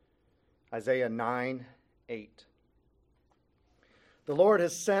Isaiah 9:8. The Lord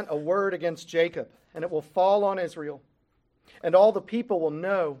has sent a word against Jacob, and it will fall on Israel. And all the people will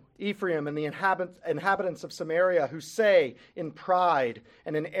know Ephraim and the inhabitants of Samaria, who say in pride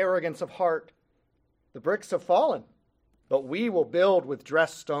and in arrogance of heart, the bricks have fallen, but we will build with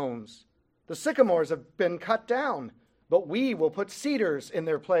dressed stones. The sycamores have been cut down, but we will put cedars in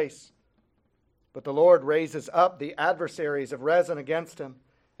their place. But the Lord raises up the adversaries of Rezin against him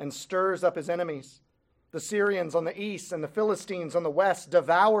and stirs up his enemies. The Syrians on the east and the Philistines on the west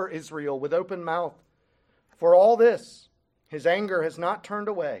devour Israel with open mouth. For all this, his anger has not turned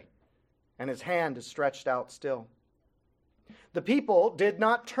away, and his hand is stretched out still. The people did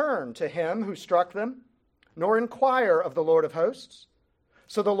not turn to him who struck them, nor inquire of the Lord of hosts.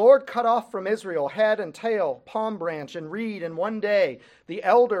 So the Lord cut off from Israel head and tail, palm branch and reed in one day. The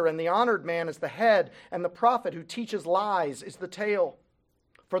elder and the honored man is the head, and the prophet who teaches lies is the tail.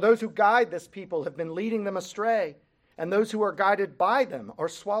 For those who guide this people have been leading them astray, and those who are guided by them are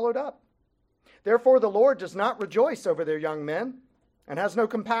swallowed up. Therefore the Lord does not rejoice over their young men, and has no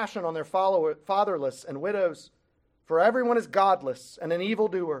compassion on their fatherless and widows. For everyone is godless and an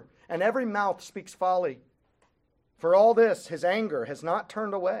evildoer, and every mouth speaks folly. For all this his anger has not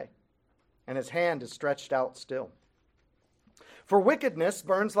turned away, and his hand is stretched out still. For wickedness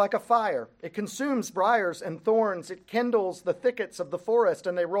burns like a fire. It consumes briars and thorns. It kindles the thickets of the forest,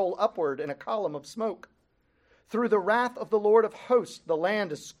 and they roll upward in a column of smoke. Through the wrath of the Lord of hosts the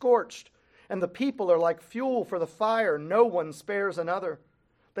land is scorched, and the people are like fuel for the fire. No one spares another.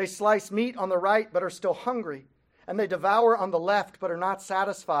 They slice meat on the right, but are still hungry, and they devour on the left, but are not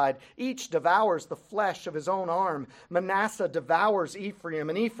satisfied. Each devours the flesh of his own arm. Manasseh devours Ephraim,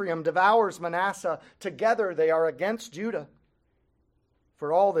 and Ephraim devours Manasseh. Together they are against Judah.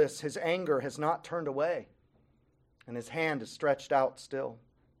 For all this his anger has not turned away, and his hand is stretched out still.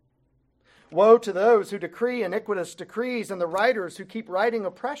 Woe to those who decree iniquitous decrees, and the writers who keep writing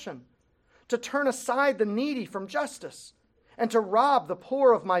oppression, to turn aside the needy from justice, and to rob the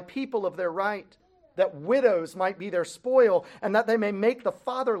poor of my people of their right, that widows might be their spoil, and that they may make the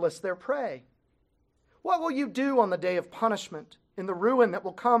fatherless their prey. What will you do on the day of punishment, in the ruin that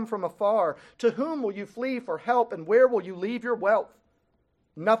will come from afar? To whom will you flee for help, and where will you leave your wealth?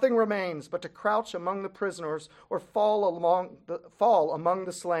 Nothing remains but to crouch among the prisoners, or fall among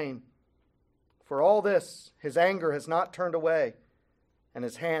the slain. For all this his anger has not turned away, and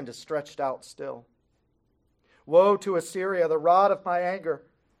his hand is stretched out still. Woe to Assyria, the rod of my anger!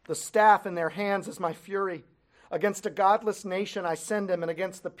 The staff in their hands is my fury. Against a godless nation I send him, and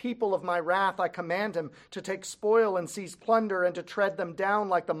against the people of my wrath I command him to take spoil and seize plunder, and to tread them down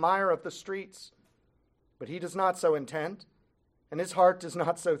like the mire of the streets. But he does not so intend, and his heart does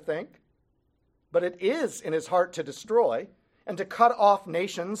not so think. But it is in his heart to destroy, and to cut off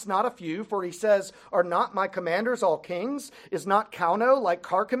nations, not a few, for he says, are not my commanders all kings? Is not Kauno like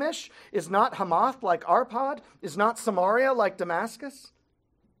Carchemish? Is not Hamath like Arpad? Is not Samaria like Damascus?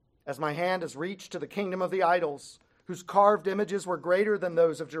 As my hand has reached to the kingdom of the idols, whose carved images were greater than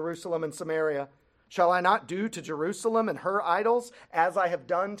those of Jerusalem and Samaria, shall I not do to Jerusalem and her idols as I have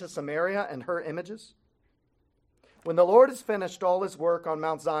done to Samaria and her images? When the Lord has finished all his work on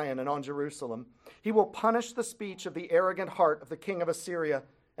Mount Zion and on Jerusalem, he will punish the speech of the arrogant heart of the king of Assyria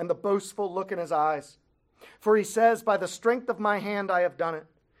and the boastful look in his eyes. For he says, by the strength of my hand I have done it,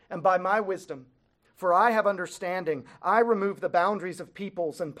 and by my wisdom. For I have understanding. I remove the boundaries of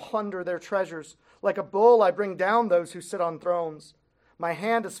peoples and plunder their treasures. Like a bull I bring down those who sit on thrones. My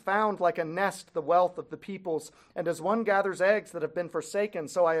hand has found like a nest the wealth of the peoples, and as one gathers eggs that have been forsaken,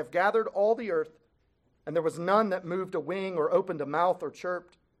 so I have gathered all the earth. And there was none that moved a wing or opened a mouth or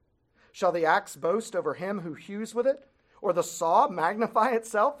chirped. Shall the axe boast over him who hews with it? Or the saw magnify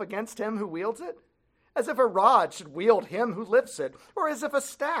itself against him who wields it? As if a rod should wield him who lifts it, or as if a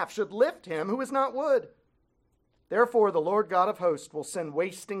staff should lift him who is not wood. Therefore the Lord God of hosts will send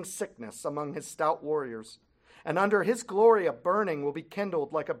wasting sickness among his stout warriors, and under his glory a burning will be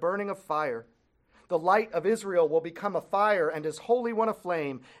kindled like a burning of fire. The light of Israel will become a fire, and his Holy One a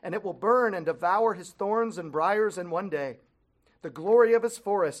flame, and it will burn and devour his thorns and briars in one day. The glory of his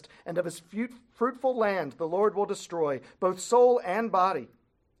forest and of his fruitful land the Lord will destroy, both soul and body,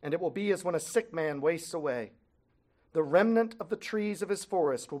 and it will be as when a sick man wastes away. The remnant of the trees of his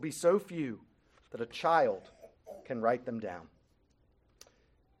forest will be so few that a child can write them down.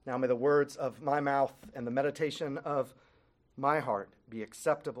 Now may the words of my mouth and the meditation of my heart be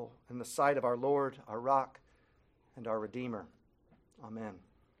acceptable in the sight of our Lord, our rock, and our Redeemer. Amen.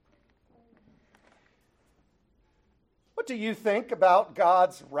 What do you think about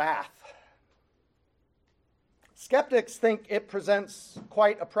God's wrath? Skeptics think it presents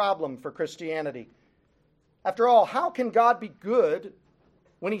quite a problem for Christianity. After all, how can God be good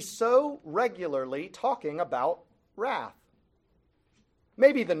when he's so regularly talking about wrath?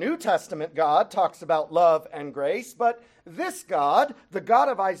 Maybe the New Testament God talks about love and grace, but this God, the God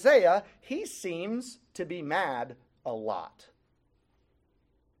of Isaiah, he seems to be mad a lot.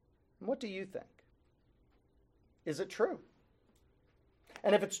 And what do you think? Is it true?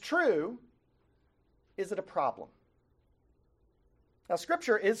 And if it's true, is it a problem? Now,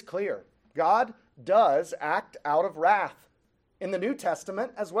 Scripture is clear. God does act out of wrath in the New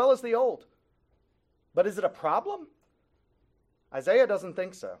Testament as well as the Old. But is it a problem? Isaiah doesn't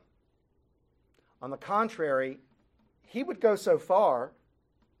think so. On the contrary, he would go so far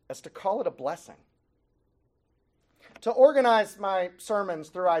as to call it a blessing. To organize my sermons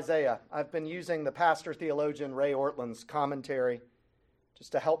through Isaiah, I've been using the pastor theologian Ray Ortlund's commentary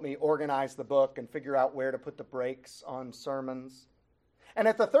just to help me organize the book and figure out where to put the breaks on sermons. And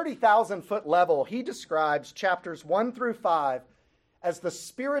at the 30,000-foot level, he describes chapters 1 through 5 as the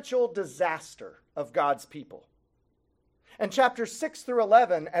spiritual disaster of God's people, and chapters 6 through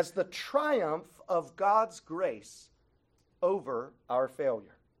 11 as the triumph of God's grace over our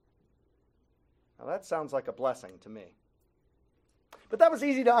failure. Now that sounds like a blessing to me. But that was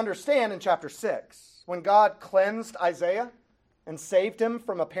easy to understand in chapter 6, when God cleansed Isaiah and saved him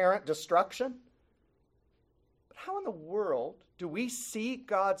from apparent destruction. But how in the world do we see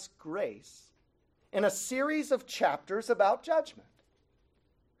God's grace in a series of chapters about judgment?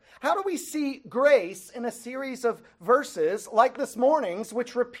 How do we see grace in a series of verses like this morning's,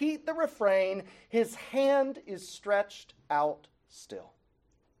 which repeat the refrain, his hand is stretched out still?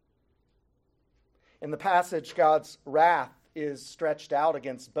 In the passage, God's wrath is stretched out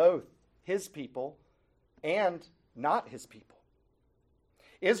against both his people and not his people.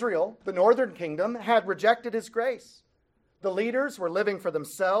 Israel, the northern kingdom, had rejected his grace. The leaders were living for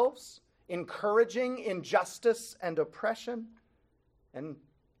themselves, encouraging injustice and oppression, and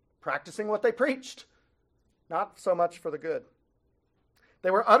practicing what they preached, not so much for the good. They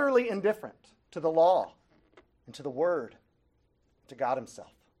were utterly indifferent to the law and to the word, to God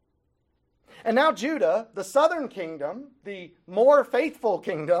himself. And now Judah, the southern kingdom, the more faithful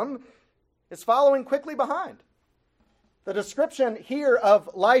kingdom, is following quickly behind. The description here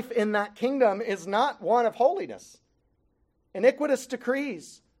of life in that kingdom is not one of holiness. Iniquitous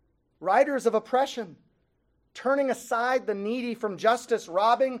decrees, riders of oppression, turning aside the needy from justice,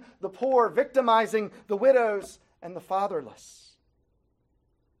 robbing the poor, victimizing the widows and the fatherless.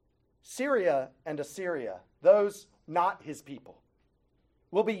 Syria and Assyria, those not his people,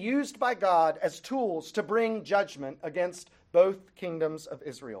 will be used by God as tools to bring judgment against both kingdoms of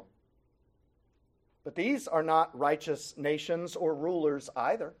Israel. But these are not righteous nations or rulers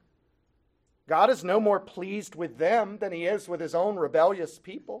either. God is no more pleased with them than he is with his own rebellious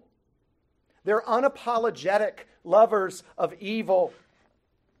people. They're unapologetic lovers of evil.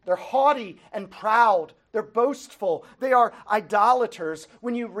 They're haughty and proud. They're boastful. They are idolaters.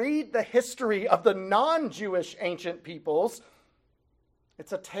 When you read the history of the non-Jewish ancient peoples,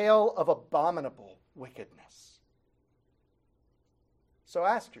 it's a tale of abominable wickedness. So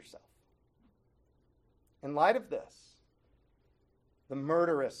ask yourself, in light of this, the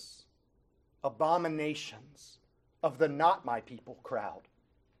murderous abominations of the not my people crowd,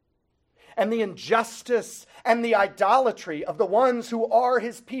 and the injustice and the idolatry of the ones who are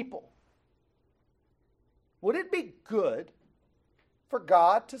his people, would it be good for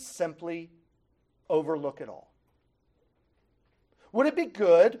God to simply overlook it all? Would it be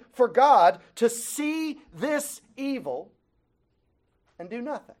good for God to see this evil and do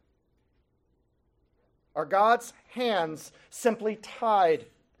nothing? Are God's hands simply tied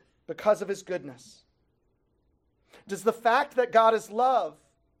because of his goodness? Does the fact that God is love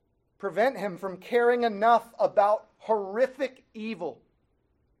prevent him from caring enough about horrific evil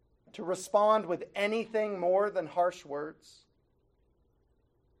to respond with anything more than harsh words?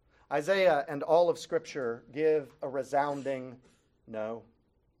 Isaiah and all of Scripture give a resounding no.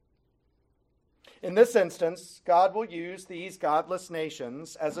 In this instance, God will use these godless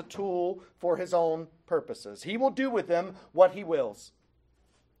nations as a tool for his own purposes. He will do with them what he wills.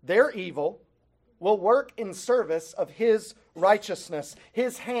 Their evil will work in service of his righteousness,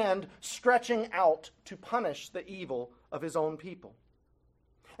 his hand stretching out to punish the evil of his own people.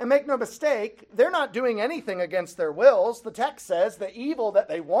 And make no mistake, they're not doing anything against their wills. The text says the evil that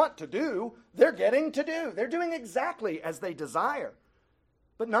they want to do, they're getting to do. They're doing exactly as they desire.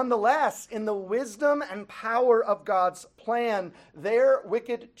 But nonetheless, in the wisdom and power of God's plan, their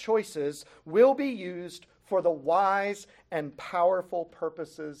wicked choices will be used for the wise and powerful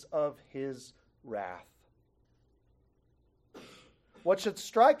purposes of his wrath. what should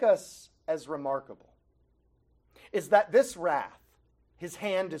strike us as remarkable is that this wrath, his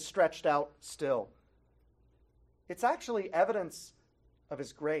hand is stretched out still. It's actually evidence of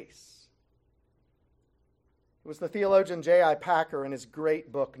his grace. It was the theologian J.I. Packer in his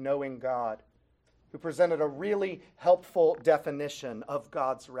great book, Knowing God, who presented a really helpful definition of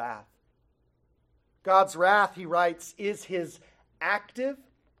God's wrath. God's wrath, he writes, is his active,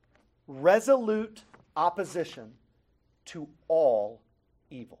 resolute opposition to all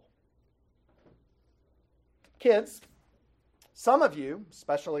evil. Kids, some of you,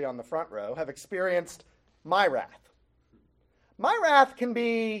 especially on the front row, have experienced my wrath. My wrath can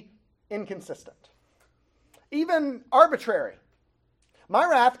be inconsistent, even arbitrary. My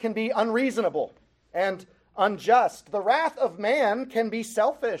wrath can be unreasonable and unjust. The wrath of man can be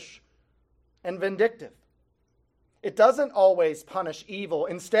selfish and vindictive. It doesn't always punish evil.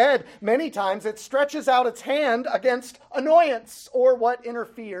 Instead, many times it stretches out its hand against annoyance or what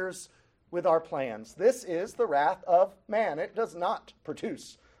interferes with our plans. This is the wrath of man. It does not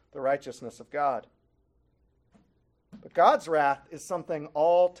produce the righteousness of God. But God's wrath is something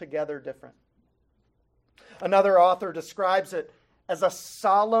altogether different. Another author describes it as a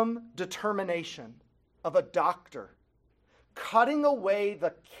solemn determination of a doctor cutting away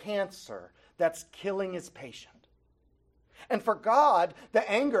the cancer that's killing his patient. And for God, the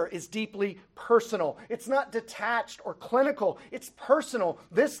anger is deeply personal. It's not detached or clinical. It's personal.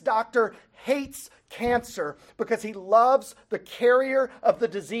 This doctor hates cancer because he loves the carrier of the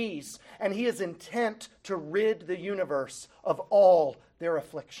disease, and he is intent to rid the universe of all their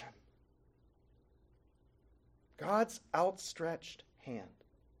affliction. God's outstretched hand,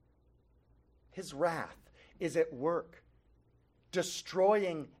 his wrath, is at work,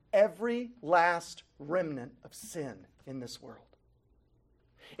 destroying every last remnant of sin in this world.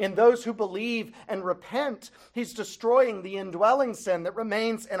 In those who believe and repent, he's destroying the indwelling sin that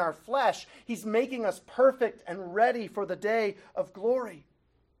remains in our flesh. He's making us perfect and ready for the day of glory.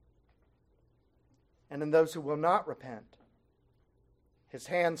 And in those who will not repent, his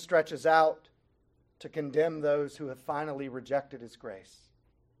hand stretches out to condemn those who have finally rejected his grace.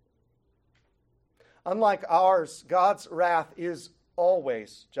 Unlike ours, God's wrath is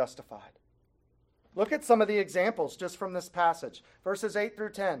always justified. Look at some of the examples just from this passage. Verses 8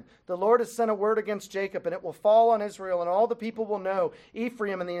 through 10. The Lord has sent a word against Jacob, and it will fall on Israel, and all the people will know,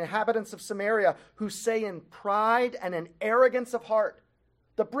 Ephraim and the inhabitants of Samaria, who say in pride and in arrogance of heart,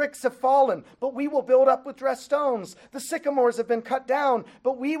 the bricks have fallen, but we will build up with dressed stones. The sycamores have been cut down,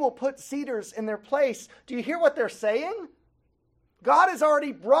 but we will put cedars in their place. Do you hear what they're saying? God has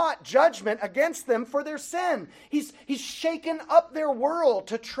already brought judgment against them for their sin. He's shaken up their world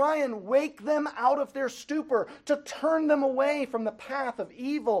to try and wake them out of their stupor, to turn them away from the path of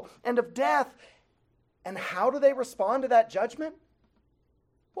evil and of death. And how do they respond to that judgment?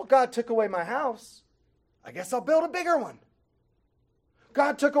 Well, God took away my house. I guess I'll build a bigger one.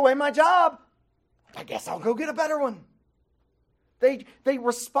 God took away my job. I guess I'll go get a better one. They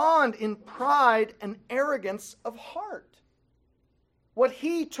respond in pride and arrogance of heart. What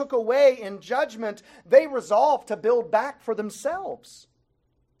he took away in judgment, they resolve to build back for themselves.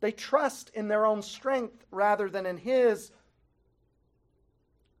 They trust in their own strength rather than in his.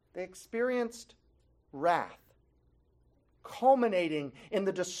 They experienced wrath, culminating in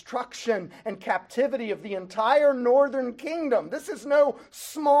the destruction and captivity of the entire northern kingdom. This is no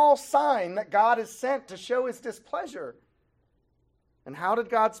small sign that God has sent to show his displeasure. And how did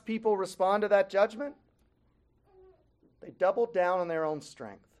God's people respond to that judgment? They doubled down on their own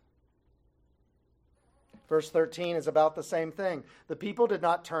strength. Verse 13 is about the same thing. The people did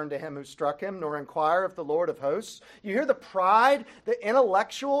not turn to him who struck him, nor inquire of the Lord of hosts. You hear the pride, the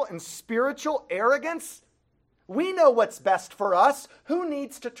intellectual and spiritual arrogance? We know what's best for us. Who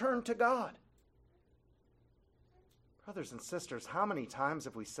needs to turn to God? Brothers and sisters, how many times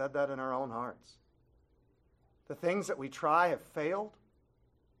have we said that in our own hearts? The things that we try have failed.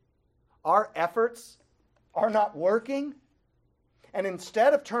 Our efforts are not working. And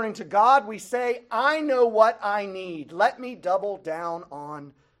instead of turning to God, we say, I know what I need. Let me double down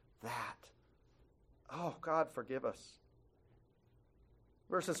on that. Oh, God, forgive us.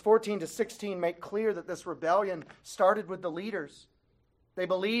 Verses 14 to 16 make clear that this rebellion started with the leaders. They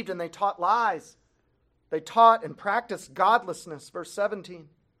believed and they taught lies. They taught and practiced godlessness. Verse 17.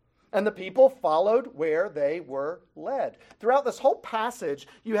 And the people followed where they were led. Throughout this whole passage,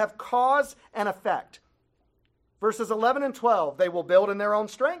 you have cause and effect. Verses 11 and 12, they will build in their own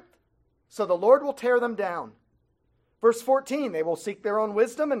strength, so the Lord will tear them down. Verse 14, they will seek their own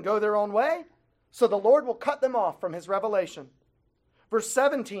wisdom and go their own way, so the Lord will cut them off from his revelation. Verse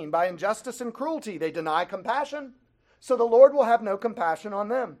 17, by injustice and cruelty, they deny compassion, so the Lord will have no compassion on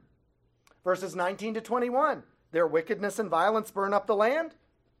them. Verses 19 to 21, their wickedness and violence burn up the land,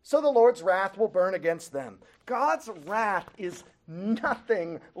 so the Lord's wrath will burn against them. God's wrath is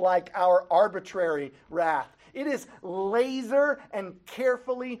nothing like our arbitrary wrath. It is laser and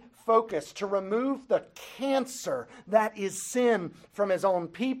carefully focused to remove the cancer that is sin from his own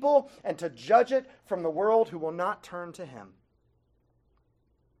people and to judge it from the world who will not turn to him.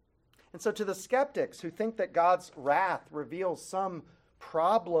 And so to the skeptics who think that God's wrath reveals some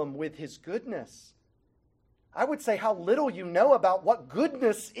problem with his goodness, I would say how little you know about what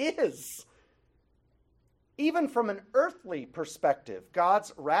goodness is. Even from an earthly perspective,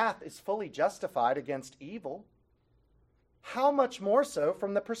 God's wrath is fully justified against evil. How much more so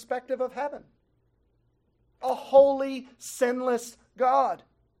from the perspective of heaven? A holy, sinless God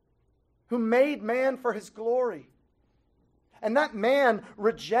who made man for his glory. And that man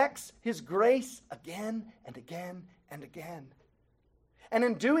rejects his grace again and again and again. And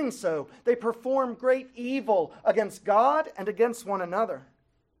in doing so, they perform great evil against God and against one another.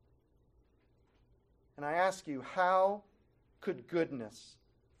 And I ask you, how could goodness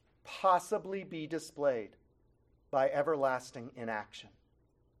possibly be displayed by everlasting inaction?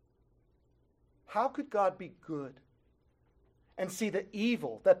 How could God be good and see the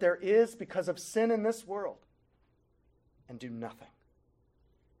evil that there is because of sin in this world and do nothing?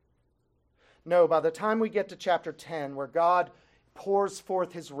 No, by the time we get to chapter 10, where God pours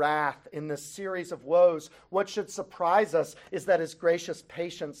forth his wrath in this series of woes, what should surprise us is that his gracious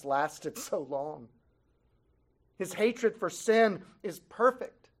patience lasted so long. His hatred for sin is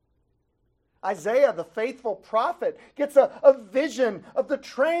perfect. Isaiah, the faithful prophet, gets a vision of the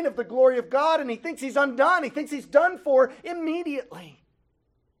train of the glory of God, and he thinks he's undone. He thinks he's done for immediately.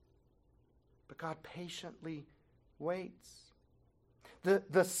 But God patiently waits.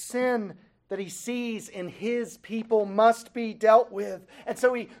 The sin that he sees in his people must be dealt with. And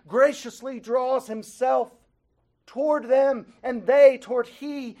so he graciously draws himself toward them and they toward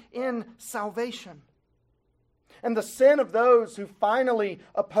he in salvation. And the sin of those who finally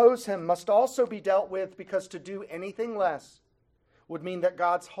oppose him must also be dealt with, because to do anything less would mean that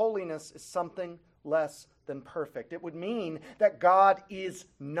God's holiness is something less than perfect. It would mean that God is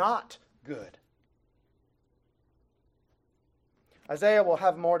not good. Isaiah will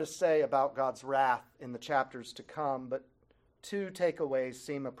have more to say about God's wrath in the chapters to come, but two takeaways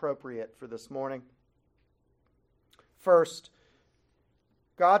seem appropriate for this morning. First,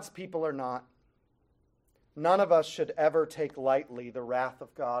 God's people are not. None of us should ever take lightly the wrath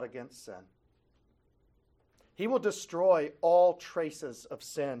of God against sin. He will destroy all traces of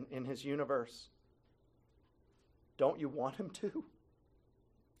sin in his universe. Don't you want him to?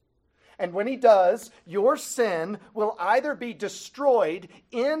 And when he does, your sin will either be destroyed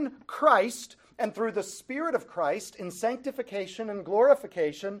in Christ and through the Spirit of Christ in sanctification and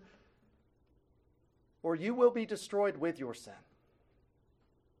glorification, or you will be destroyed with your sin.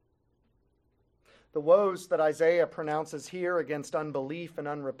 The woes that Isaiah pronounces here against unbelief and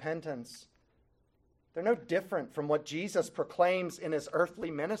unrepentance, they're no different from what Jesus proclaims in his earthly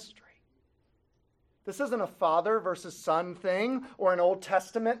ministry. This isn't a father versus son thing or an Old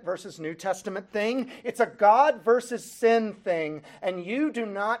Testament versus New Testament thing. It's a God versus sin thing, and you do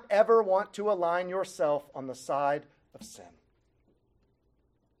not ever want to align yourself on the side of sin.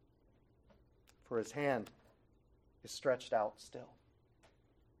 For his hand is stretched out still.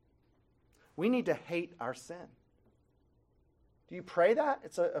 We need to hate our sin. Do you pray that?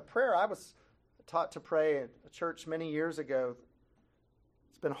 It's a prayer I was taught to pray at a church many years ago.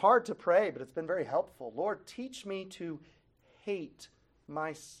 It's been hard to pray, but it's been very helpful. Lord, teach me to hate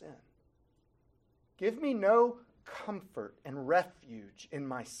my sin. Give me no comfort and refuge in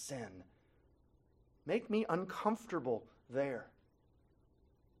my sin. Make me uncomfortable there.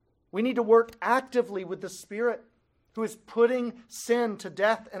 We need to work actively with the Spirit who is putting sin to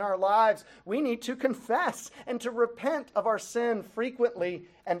death in our lives. We need to confess and to repent of our sin frequently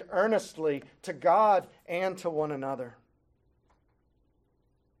and earnestly to God and to one another.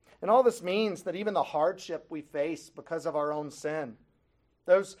 And all this means that even the hardship we face because of our own sin,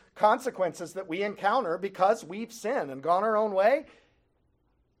 those consequences that we encounter because we've sinned and gone our own way,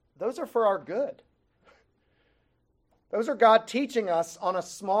 those are for our good. Those are God teaching us on a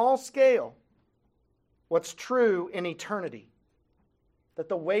small scale what's true in eternity, that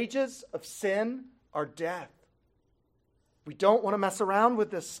the wages of sin are death. We don't want to mess around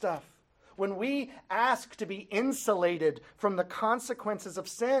with this stuff. When we ask to be insulated from the consequences of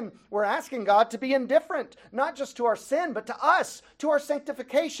sin, we're asking God to be indifferent, not just to our sin, but to us, to our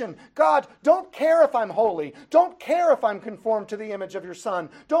sanctification. God, don't care if I'm holy. Don't care if I'm conformed to the image of your Son.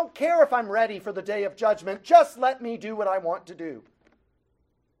 Don't care if I'm ready for the day of judgment. Just let me do what I want to do.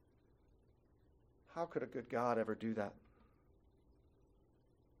 How could a good God ever do that?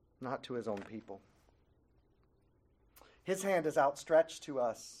 Not to his own people. His hand is outstretched to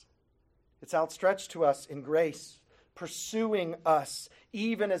us. It's outstretched to us in grace, pursuing us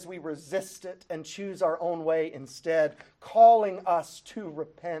even as we resist it and choose our own way instead, calling us to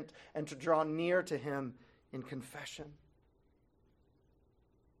repent and to draw near to him in confession.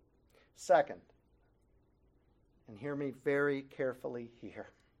 Second, and hear me very carefully here,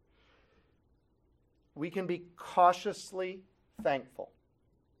 we can be cautiously thankful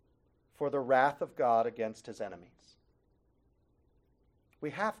for the wrath of God against his enemies. We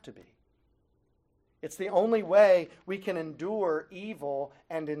have to be. It's the only way we can endure evil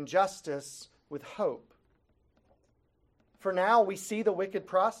and injustice with hope. For now, we see the wicked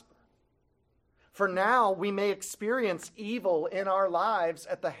prosper. For now, we may experience evil in our lives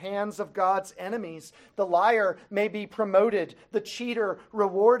at the hands of God's enemies. The liar may be promoted, the cheater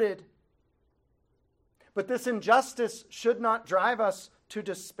rewarded. But this injustice should not drive us to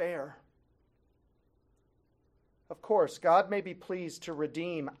despair. Of course, God may be pleased to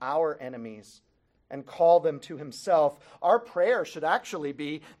redeem our enemies and call them to himself. Our prayer should actually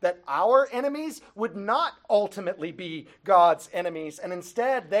be that our enemies would not ultimately be God's enemies, and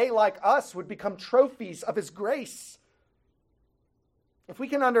instead they, like us, would become trophies of his grace. If we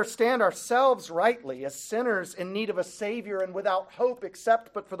can understand ourselves rightly as sinners in need of a Savior and without hope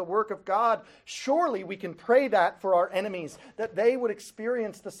except but for the work of God, surely we can pray that for our enemies, that they would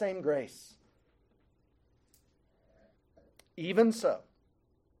experience the same grace. Even so,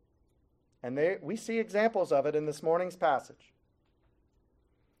 and we see examples of it in this morning's passage,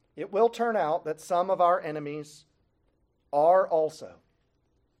 it will turn out that some of our enemies are also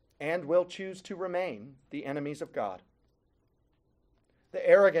and will choose to remain the enemies of God. The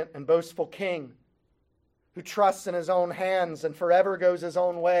arrogant and boastful king who trusts in his own hands and forever goes his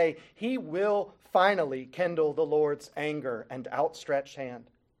own way, he will finally kindle the Lord's anger and outstretched hand.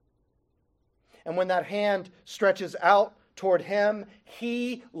 And when that hand stretches out toward him,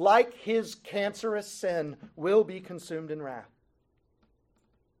 he, like his cancerous sin, will be consumed in wrath.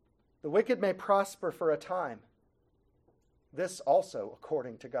 The wicked may prosper for a time. This also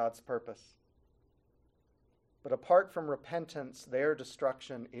according to God's purpose. But apart from repentance, their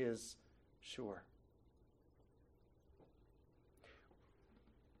destruction is sure.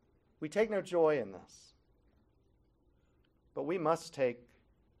 We take no joy in this, but we must take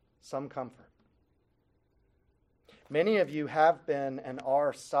some comfort. Many of you have been and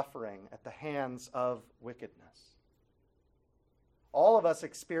are suffering at the hands of wickedness. All of us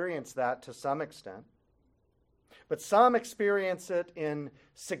experience that to some extent, but some experience it in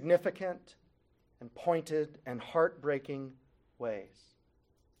significant and pointed and heartbreaking ways.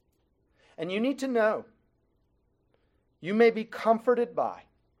 And you need to know, you may be comforted by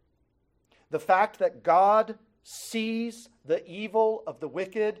the fact that God sees the evil of the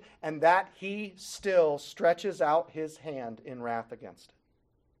wicked and that he still stretches out his hand in wrath against it.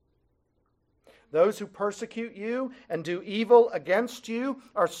 Those who persecute you and do evil against you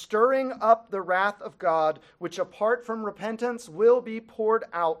are stirring up the wrath of God, which apart from repentance will be poured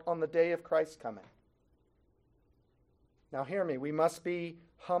out on the day of Christ's coming. Now hear me, we must be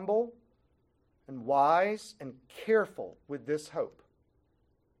humble and wise and careful with this hope.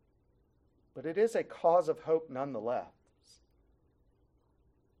 But it is a cause of hope nonetheless.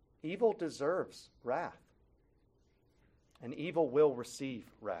 Evil deserves wrath, and evil will receive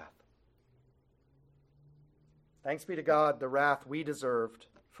wrath. Thanks be to God, the wrath we deserved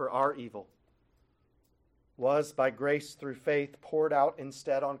for our evil was by grace through faith poured out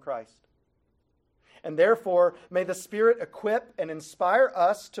instead on Christ. And therefore, may the Spirit equip and inspire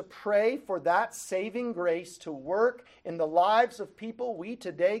us to pray for that saving grace to work in the lives of people we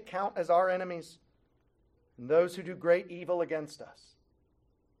today count as our enemies and those who do great evil against us.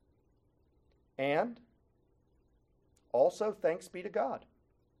 And also, thanks be to God,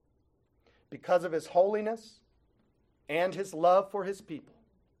 because of his holiness and his love for his people,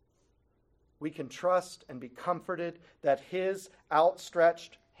 we can trust and be comforted that his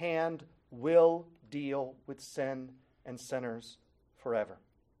outstretched hand will deal with sin and sinners forever.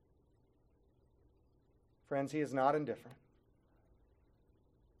 Friends, he is not indifferent.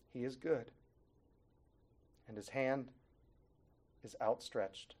 He is good. And his hand is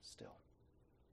outstretched still.